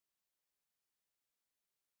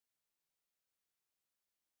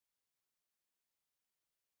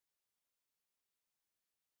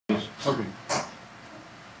Okay.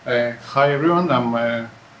 Hi everyone, I'm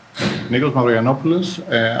Nikos Mavrogiannopoulos.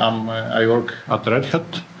 I work at Red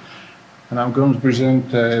Hat, and I'm going to present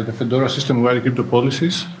the Fedora system-wide crypto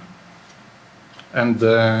policies. And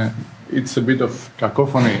it's a bit of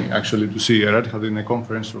cacophony, actually, to see a Red Hat in a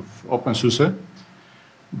conference of OpenSuse.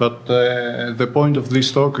 But the point of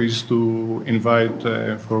this talk is to invite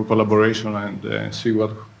for collaboration and see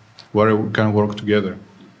where we can work together.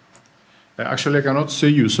 Actually, I cannot see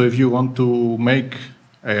you, so if you want to make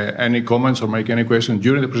any comments or make any questions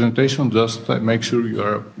during the presentation, just make sure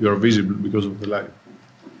you are visible because of the light.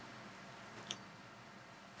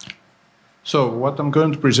 So what I'm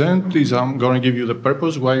going to present is I'm going to give you the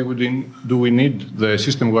purpose, why do we need the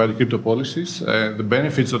system-wide crypto policies, the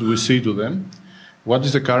benefits that we see to them, what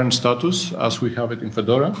is the current status as we have it in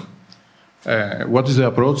Fedora, what is the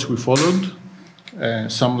approach we followed,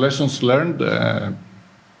 some lessons learned,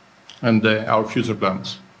 and our future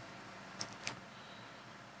plans.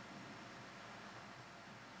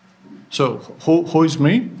 So, who is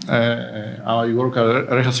me? I work at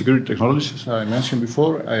Red Hat Security Technologies, as I mentioned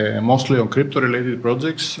before, mostly on crypto-related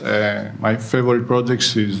projects. My favorite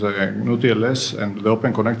projects is GNU-TLS and the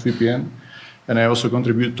OpenConnect VPN, and I also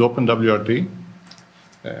contribute to OpenWRT.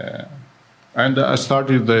 And I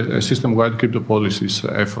started the system-wide crypto policies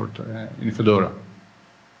effort in Fedora.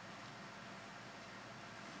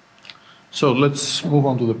 So let's move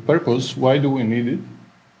on to the purpose. Why do we need it?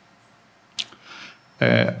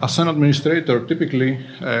 As an administrator, typically,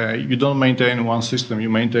 you don't maintain one system. You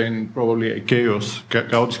maintain probably a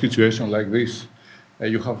chaotic situation like this.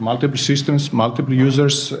 You have multiple systems, multiple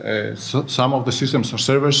users. Some of the systems are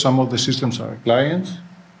servers, some of the systems are clients.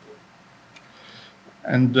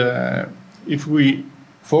 And if we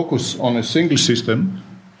focus on a single system,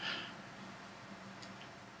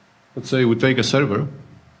 let's say we take a server,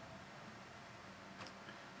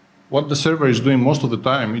 what the server is doing most of the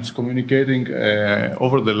time, it's communicating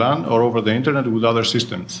over the LAN or over the internet with other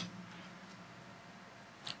systems.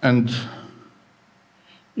 And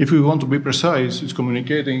if we want to be precise, it's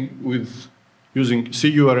communicating with using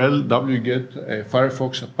CURL, wget,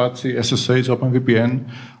 Firefox, Apache, SSH, OpenVPN,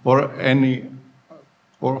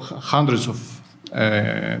 or hundreds of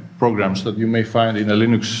programs that you may find in a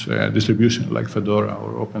Linux distribution like Fedora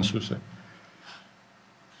or OpenSuse.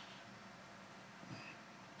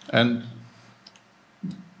 And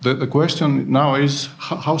the question now is,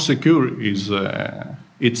 how secure is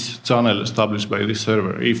its channel established by this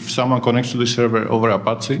server? If someone connects to this server over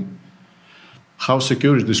Apache, how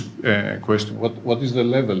secure is this question? What is the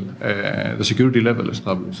level, the security level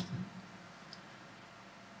established?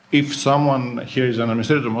 If someone here is an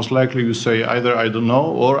administrator, most likely you say either I don't know,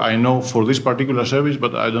 or I know for this particular service,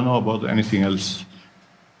 but I don't know about anything else.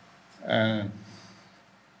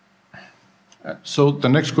 So the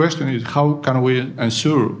next question is, how can we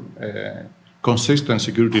ensure a consistent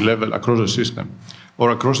security level across the system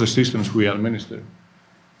or across the systems we administer?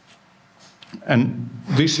 And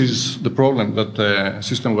this is the problem that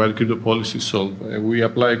system-wide crypto policies solve. We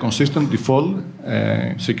apply a consistent default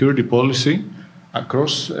security policy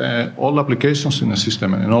across all applications in the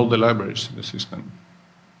system and all the libraries in the system.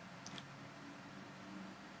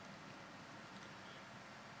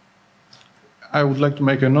 I would like to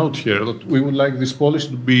make a note here that we would like this policy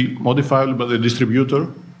to be modifiable by the distributor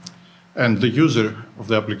and the user of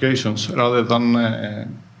the applications rather than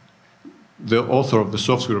the author of the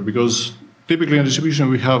software, because typically in distribution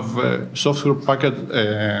we have software packet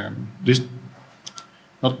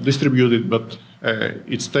not distributed, but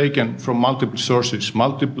it's taken from multiple sources,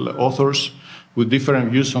 multiple authors with different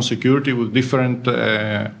views on security, with different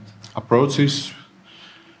approaches.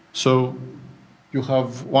 So you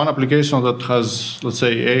have one application that has, let's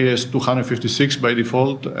say, AES-256 by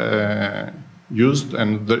default used,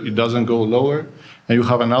 and it doesn't go lower. And you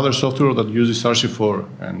have another software that uses RC4,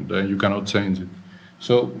 and you cannot change it.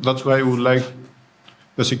 So that's why we would like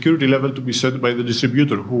the security level to be set by the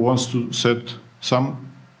distributor who wants to set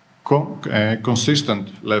some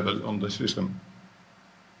consistent level on the system.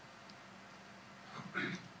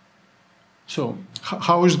 So,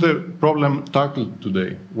 how is the problem tackled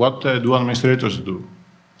today? What do administrators do?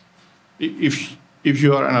 If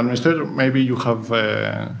you are an administrator, maybe you have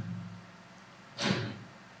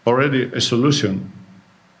already a solution.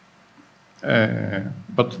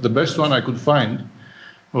 But the best one I could find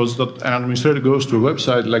was that an administrator goes to a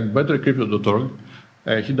website like bettercrypto.org.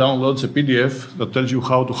 He downloads a PDF that tells you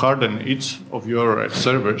how to harden each of your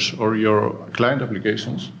servers or your client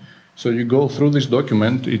applications. So you go through this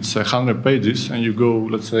document, it's 100 pages, and you go,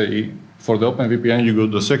 let's say, for the OpenVPN, you go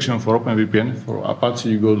to the section for OpenVPN. For Apache,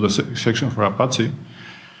 you go to the section for Apache.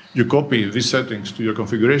 you copy these settings to your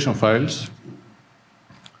configuration files,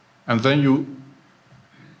 and then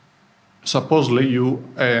supposedly you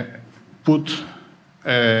put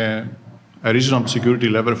a reasonable security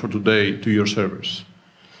level for today to your servers.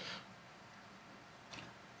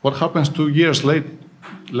 What happens 2 years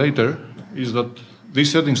later is that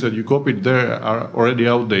these settings that you copied there are already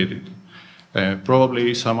outdated.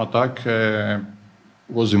 Probably some attack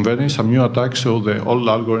was invented, some new attack, so the old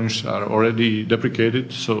algorithms are already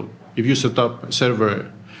deprecated. So if you set up a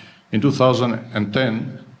server in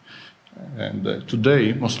 2010, and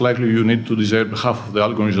today, most likely you need to disable half of the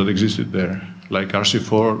algorithms that existed there. Like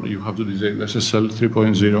RC4, you have to disable SSL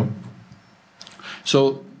 3.0.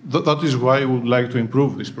 So that is why we would like to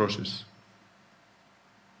improve this process.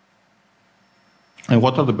 And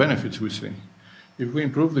what are the benefits we see? If we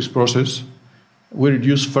improve this process, we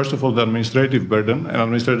reduce, first of all, the administrative burden. An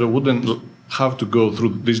administrator wouldn't have to go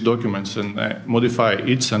through these documents and modify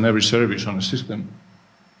each and every service on a system.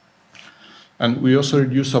 And we also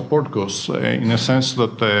reduce support costs in a sense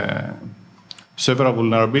that several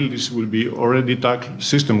vulnerabilities will be already tackled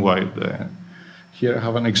system-wide. Here I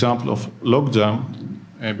have an example of logjam,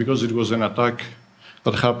 because it was an attack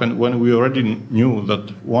that happened when we already knew that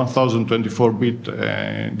 1024-bit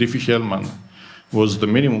Diffie-Hellman was the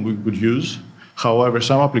minimum we could use. However,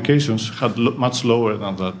 some applications had much lower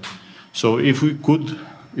than that. So if we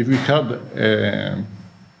had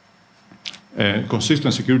a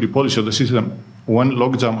consistent security policy of the system, when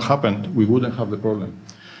logjam happened, we wouldn't have the problem.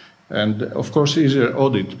 And of course, easier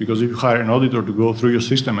audit, because if you hire an auditor to go through your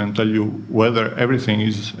system and tell you whether everything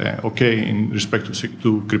is okay in respect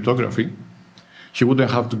to cryptography, he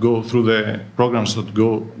wouldn't have to go through the programs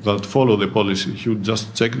that follow the policy. He would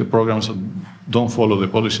just check the programs that don't follow the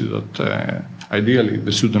policy, that ideally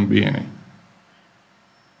there shouldn't be any.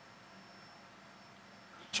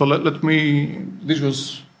 So this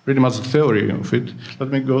was pretty much the theory of it. Let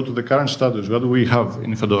me go to the current status. What do we have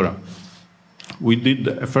in Fedora? We did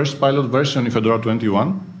a first pilot version in Fedora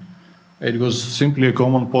 21. It was simply a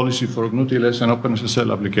common policy for GNU-TLS and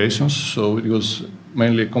OpenSSL applications, so it was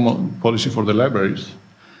mainly a common policy for the libraries.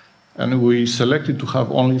 And we selected to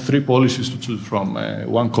have only 3 policies to choose from.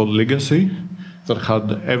 One called Legacy, that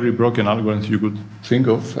had every broken algorithm you could think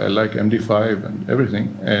of, like MD5 and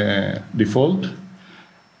everything. Default,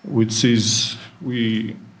 which is,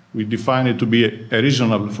 we define it to be a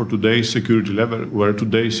reasonable for today's security level, where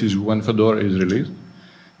today's is when Fedora is released.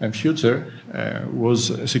 And future was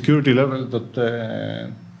a security level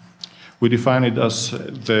that we define it as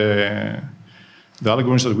the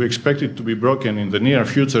algorithms that we expected to be broken in the near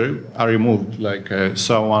future are removed, like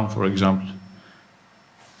SAO1, for example.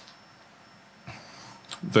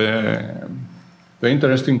 The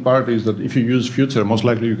interesting part is that if you use future, most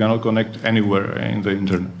likely you cannot connect anywhere in the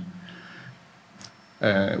internet.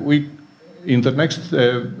 In the next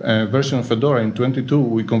version of Fedora, in 22,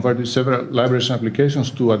 we converted several libraries and applications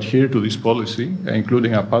to adhere to this policy,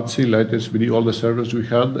 including Apache, LightSPD, all the servers we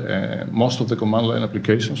had, most of the command line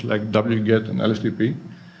applications like wget and LSTP.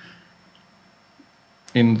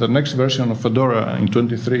 In the next version of Fedora, in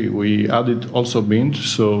 23, we added also bind,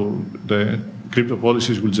 so the crypto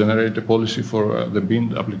policies will generate a policy for the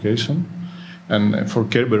bind application, and for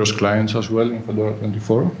Kerberos clients as well in Fedora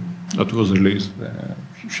 24. That was released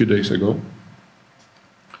a few days ago.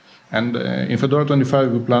 And in Fedora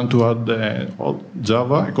 25, we plan to add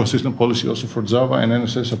Java, a consistent policy also for Java and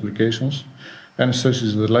NSS applications. NSS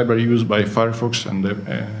is the library used by Firefox and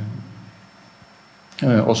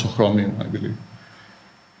also Chromium, I believe.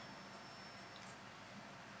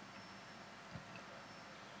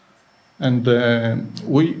 And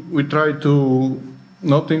we try to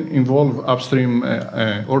not involve upstream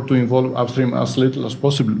or to involve upstream as little as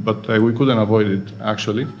possible, but we couldn't avoid it,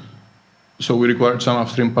 actually. So we required some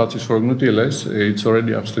upstream patches for GNU-TLS. It's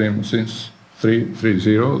already upstream since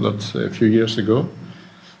 3.3.0, that's a few years ago.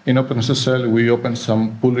 In OpenSSL, we opened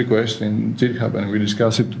some pull requests in GitHub, and we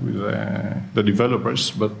discussed it with the developers,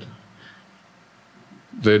 but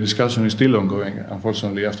the discussion is still ongoing,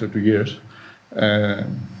 unfortunately, after 2 years.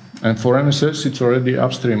 And for NSS, it's already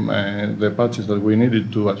upstream the patches that we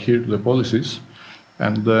needed to adhere to the policies.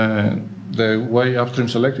 And the way upstream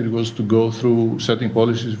selected was to go through setting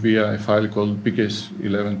policies via a file called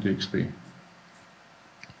pks11txt.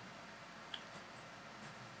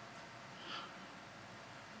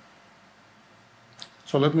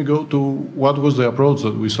 So let me go to what was the approach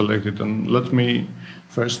that we selected. And let me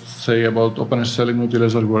first say about OpenSSL and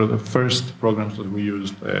GNU-TLS that were the first programs that we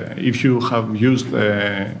used. If you have used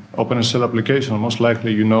OpenSSL application, most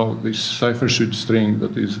likely you know this cipher switch string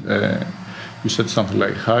that is, you set something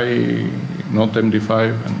like hi, not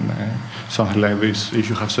MD5, and something like this. If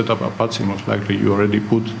you have set up Apache, most likely you already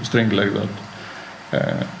put a string like that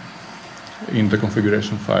in the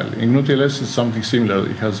configuration file. In GNU-TLS, it's something similar.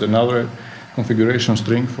 It has another configuration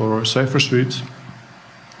string for cipher switch.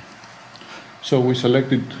 So we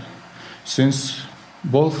selected, since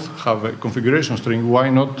both have a configuration string, why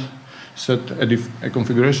not set a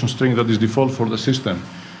configuration string that is default for the system?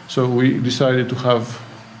 So we decided to have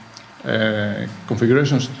a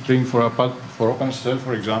configuration string for OpenSSL,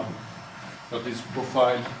 for example, that is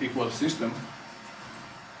profile equals system,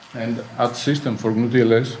 and add system for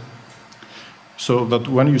GNU-TLS, so that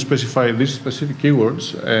when you specify these specific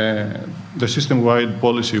keywords, the system-wide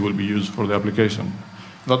policy will be used for the application.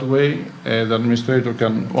 That way, the administrator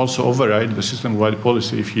can also override the system-wide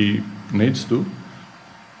policy if he needs to,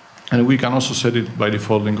 and we can also set it by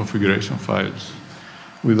default in configuration files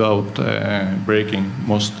without breaking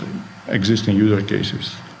most existing user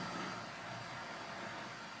cases.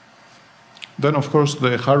 Then, of course,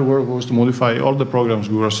 the hard work was to modify all the programs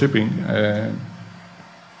we were shipping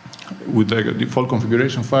with the default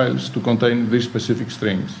configuration files to contain these specific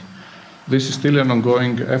strings. This is still an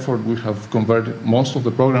ongoing effort. We have converted most of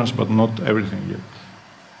the programs, but not everything yet.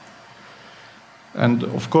 And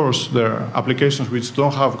of course, there are applications which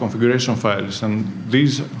don't have configuration files, and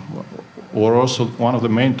these were also one of the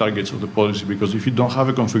main targets of the policy, because if you don't have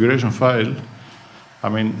a configuration file, I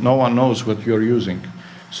mean, no one knows what you're using.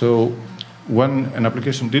 So when an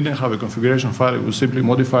application didn't have a configuration file, we simply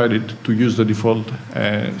modified it to use the default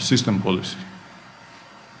system policy.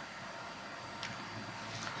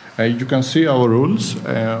 You can see our rules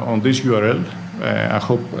on this URL. I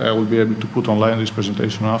hope I will be able to put online this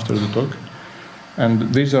presentation after the talk.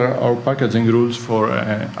 And these are our packaging rules for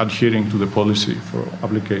adhering to the policy for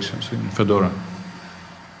applications in Fedora.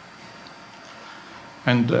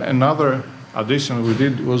 And another addition we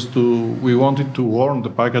did was we wanted to warn the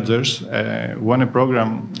packagers when a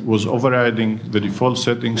program was overriding the default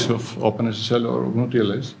settings of OpenSSL or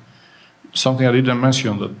GNU-TLS. Something I didn't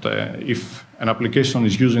mention, that if an application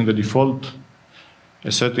is using the default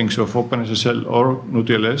settings of OpenSSL or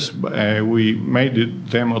GNU-TLS, we made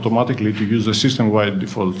them automatically to use the system-wide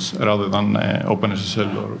defaults rather than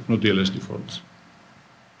OpenSSL or GNU-TLS defaults.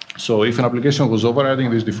 So if an application was overriding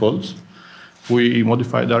these defaults, we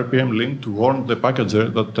modified RPM link to warn the packager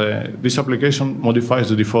that this application modifies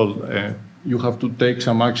the default. You have to take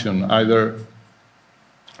some action, either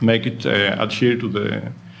make it adhere to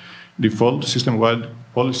the default system-wide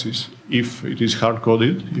policies if it is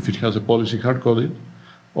hard-coded, if it has a policy hard-coded,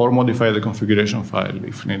 or modify the configuration file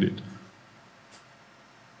if needed.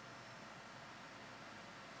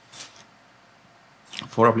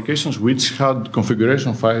 For applications which had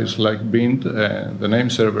configuration files like bind, the name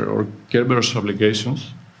server, or Kerberos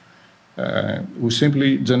applications, we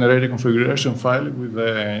simply generate a configuration file with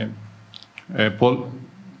a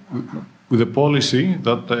policy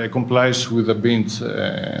that complies with the bind,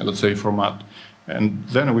 let's say, format. And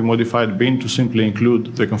then we modified bind to simply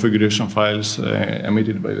include the configuration files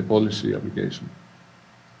emitted by the policy application.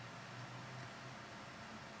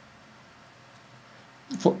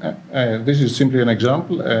 This is simply an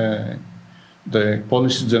example. The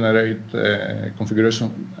policy generate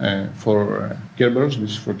configuration for Kerberos.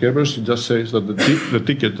 This is for Kerberos. It just says that the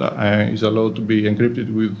ticket is allowed to be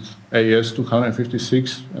encrypted with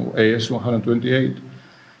AES-256 and AES-128.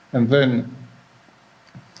 And then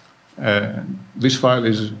this file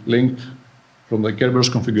is linked from the Kerberos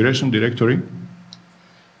configuration directory.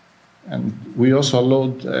 And we also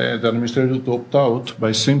allowed the administrator to opt out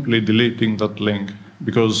by simply deleting that link.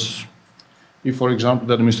 Because if, for example,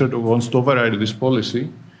 the administrator wants to override this policy,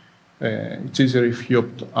 it's easier if he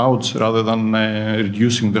opts out rather than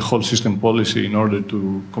reducing the whole system policy in order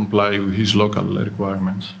to comply with his local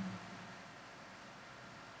requirements.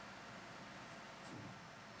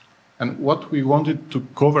 And what we wanted to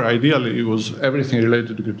cover ideally was everything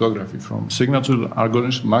related to cryptography, from signature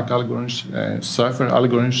algorithms, MAC algorithms, cipher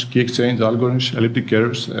algorithms, key exchange algorithms, elliptic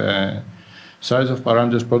errors, size of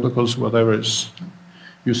parameters, protocols, whatever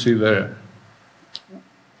you see there.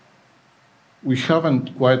 We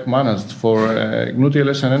haven't quite managed for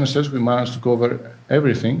GNU-TLS and NSS. We managed to cover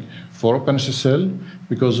everything. For OpenSSL,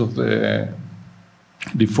 because of the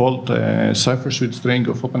default cipher switch string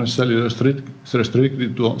of OpenSSL is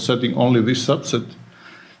restricted to setting only this subset,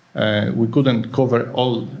 we couldn't cover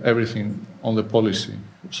everything on the policy.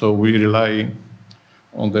 So we rely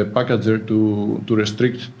on the packager to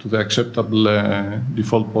restrict to the acceptable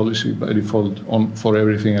default policy by default for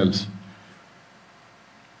everything else.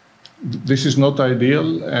 This is not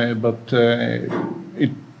ideal, but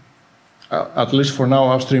at least for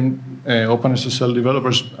now, upstream OpenSSL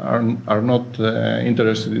developers are not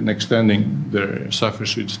interested in extending their cipher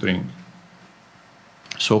switch string.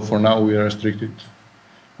 So for now, we are restricted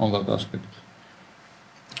on that aspect.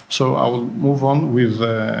 So I will move on with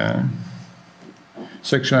the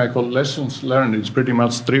section I call lessons learned. It's pretty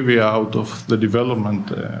much trivia out of the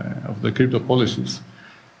development of the crypto policies.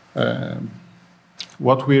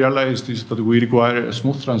 What we realized is that we require a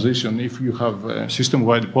smooth transition. If you have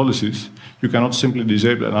system-wide policies, you cannot simply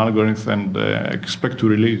disable an algorithm and expect to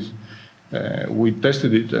release. We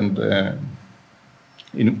tested it, and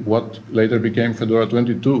in what later became Fedora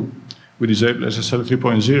 22, we disabled SSL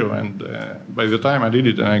 3.0, and by the time I did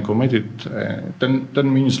it and I committed, 10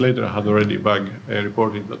 minutes later I had already a bug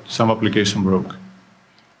reported that some application broke.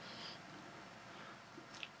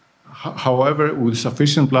 However, with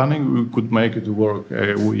sufficient planning, we could make it work.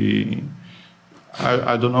 I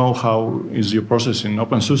don't know how is your process in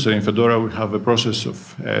OpenSuse. In Fedora, we have a process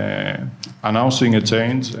of announcing a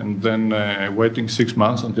change and then waiting 6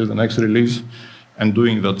 months until the next release and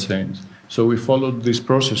doing that change. So we followed this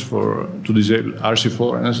process to disable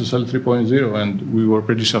RC4 and SSL 3.0, and we were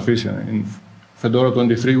pretty sufficient. In Fedora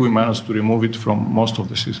 23, we managed to remove it from most of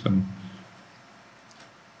the system.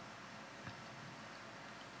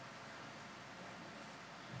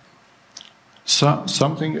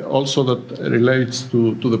 Something also that relates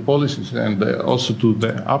to the policies and also to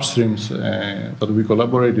the upstreams that we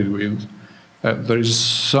collaborated with. There is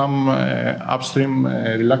some upstream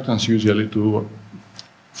reluctance usually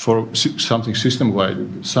for something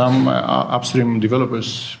system-wide. Some upstream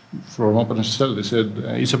developers from OpenSSL, they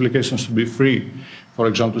said each application should be free, for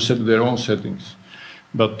example, to set their own settings.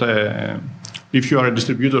 But if you are a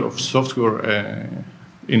distributor of software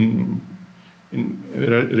in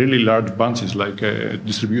really large bunches, like a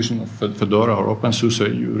distribution of Fedora or OpenSuse,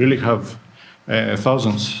 you really have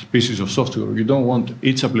thousands of pieces of software. You don't want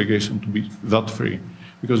each application to be that free,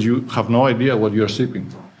 because you have no idea what you are shipping.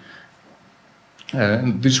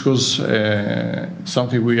 And this was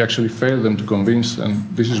something we actually failed them to convince,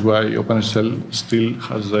 and this is why OpenSSL still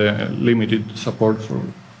has limited support for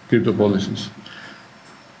crypto policies.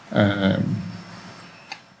 And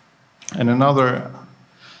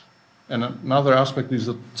another aspect is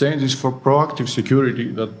that changes for proactive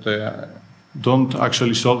security that don't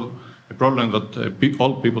actually solve a problem that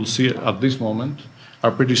all people see at this moment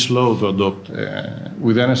are pretty slow to adopt.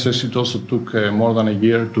 With NSS, it also took more than a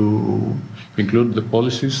year to include the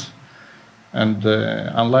policies. And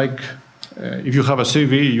unlike if you have a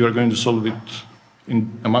CV, you are going to solve it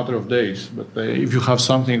in a matter of days. But if you have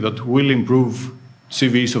something that will improve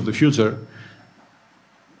CVs of the future,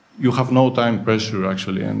 you have no time pressure,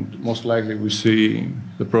 actually, and most likely we see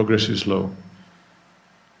the progress is slow.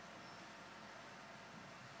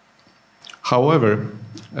 However,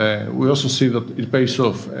 we also see that it pays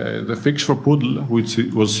off. The fix for Poodle, which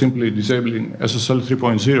was simply disabling SSL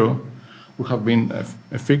 3.0, would have been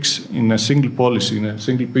a fix in a single policy, in a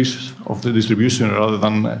single piece of the distribution, rather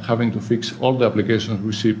than having to fix all the applications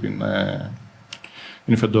we ship in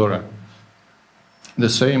Fedora. The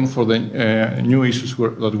same for the new issues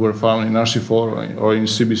that were found in RC4 or in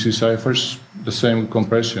CBC ciphers, the same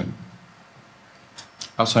compression.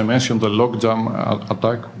 As I mentioned, the logjam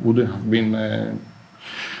attack wouldn't have been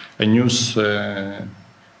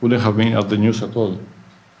wouldn't have been at the news at all.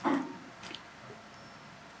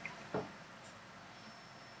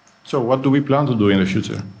 So what do we plan to do in the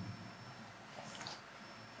future?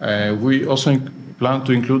 We also plan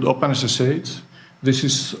to include OpenSSH. This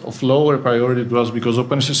is of lower priority to us because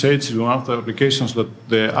OpenSSH is one of the applications that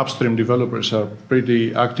the upstream developers are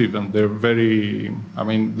pretty active, and they're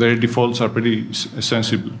their defaults are pretty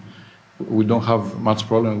sensible. We don't have much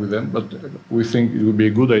problem with them, but we think it would be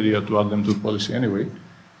a good idea to add them to the policy anyway.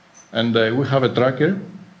 And we have a tracker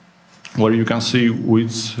where you can see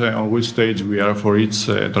on which stage we are for each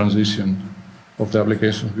transition of the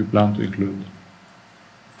applications we plan to include.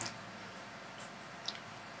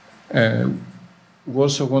 We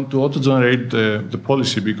also want to auto-generate the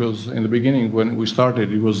policy, because in the beginning, when we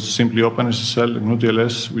started, it was simply OpenSSL and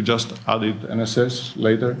GNU-TLS. We just added NSS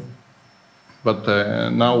later. But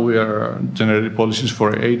now we are generating policies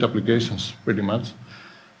for 8 applications, pretty much.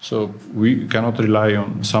 So we cannot rely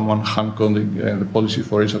on someone hand-coding the policy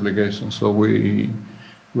for each application. So we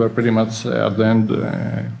are pretty much at the end.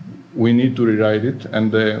 We need to rewrite it,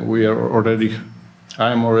 and we are already.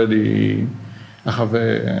 I have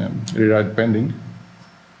a rewrite pending.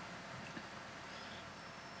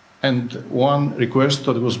 And one request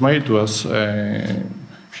that was made to us a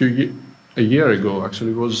year ago,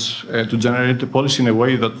 actually, was to generate a policy in a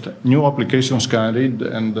way that new applications can read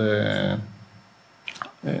and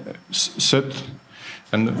set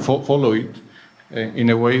and follow it in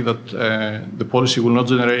a way that the policy will not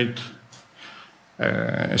generate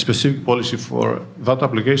a specific policy for that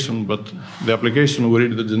application, but the application will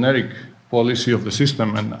read the generic policy of the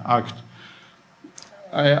system and act.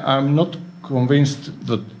 I'm not convinced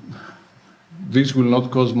that this will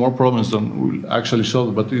not cause more problems than will actually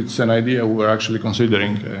solve, but it's an idea we're actually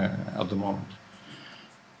considering at the moment.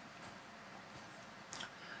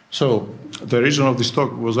 So the reason of this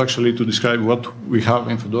talk was actually to describe what we have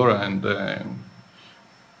in Fedora, and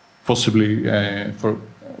possibly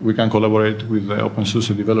we can collaborate with the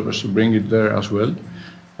OpenSuse developers to bring it there as well.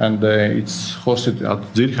 And it's hosted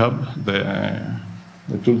at GitHub,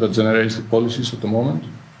 the tool that generates the policies at the moment.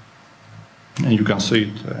 And you can see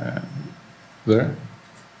it there.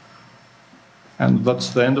 And that's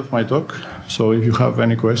the end of my talk. So if you have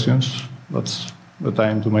any questions, that's the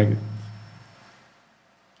time to make it.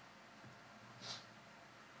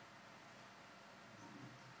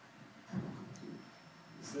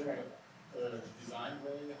 Is there a design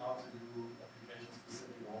way how to do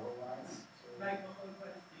application-specific overrides?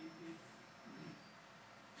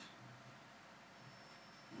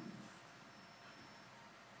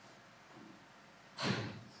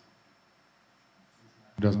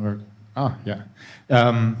 Doesn't work. Ah, yeah.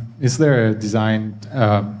 Is there a designed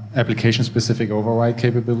application-specific override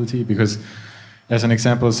capability? Because, as an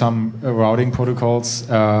example, some routing protocols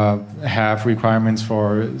have requirements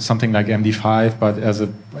for something like MD5, but as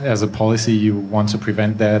a policy, you want to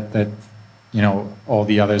prevent that all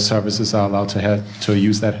the other services are allowed to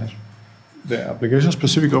use that hash. The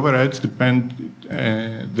application-specific overrides depend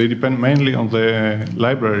mainly on the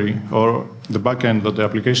library or the backend that the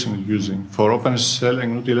application is using. For OpenSSL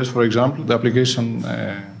and GNU-TLS, for example, the application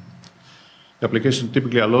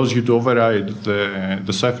typically allows you to override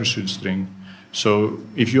the cipher suite string. So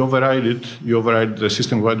if you override it, you override the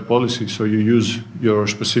system-wide policy, so you use your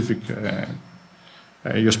specific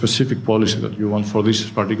policy that you want for this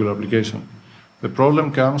particular application. The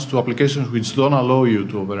problem comes to applications which don't allow you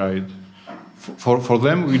to override. For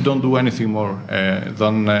them, we don't do anything more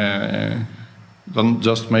than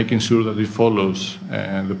just making sure that it follows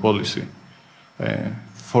the policy.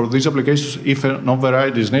 For these applications, if an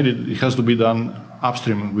override is needed, it has to be done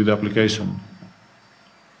upstream with the application.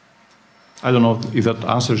 I don't know if that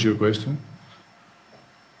answers your question.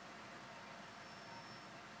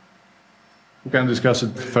 We can discuss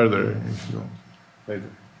it further if you want later.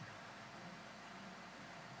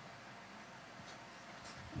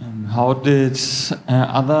 How did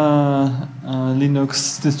other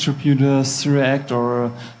Linux distributors react,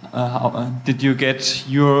 or did you get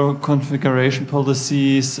your configuration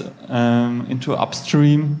policies into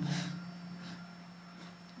upstream?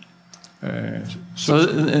 I'm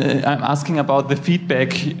asking about the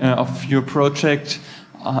feedback of your project.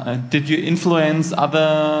 Did you influence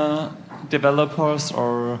other developers,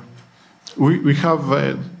 or? We have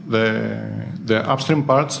the upstream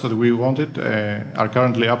parts that we wanted are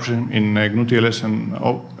currently upstream in GNU-TLS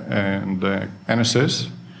and NSS.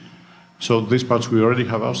 So these parts we already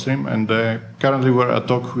have upstream, and currently we're at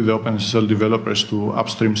talk with the OpenSSL developers to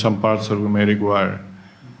upstream some parts that we may require.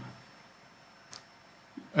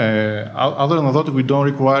 Other than that, we don't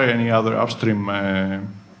require any other upstream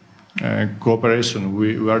cooperation.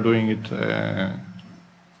 We are doing it.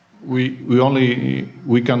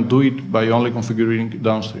 We can do it by only configuring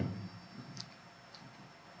downstream.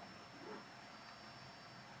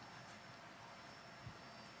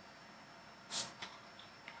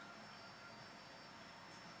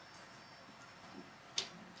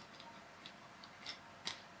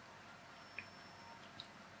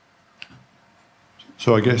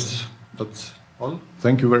 So I guess that's all.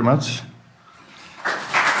 Thank you very much.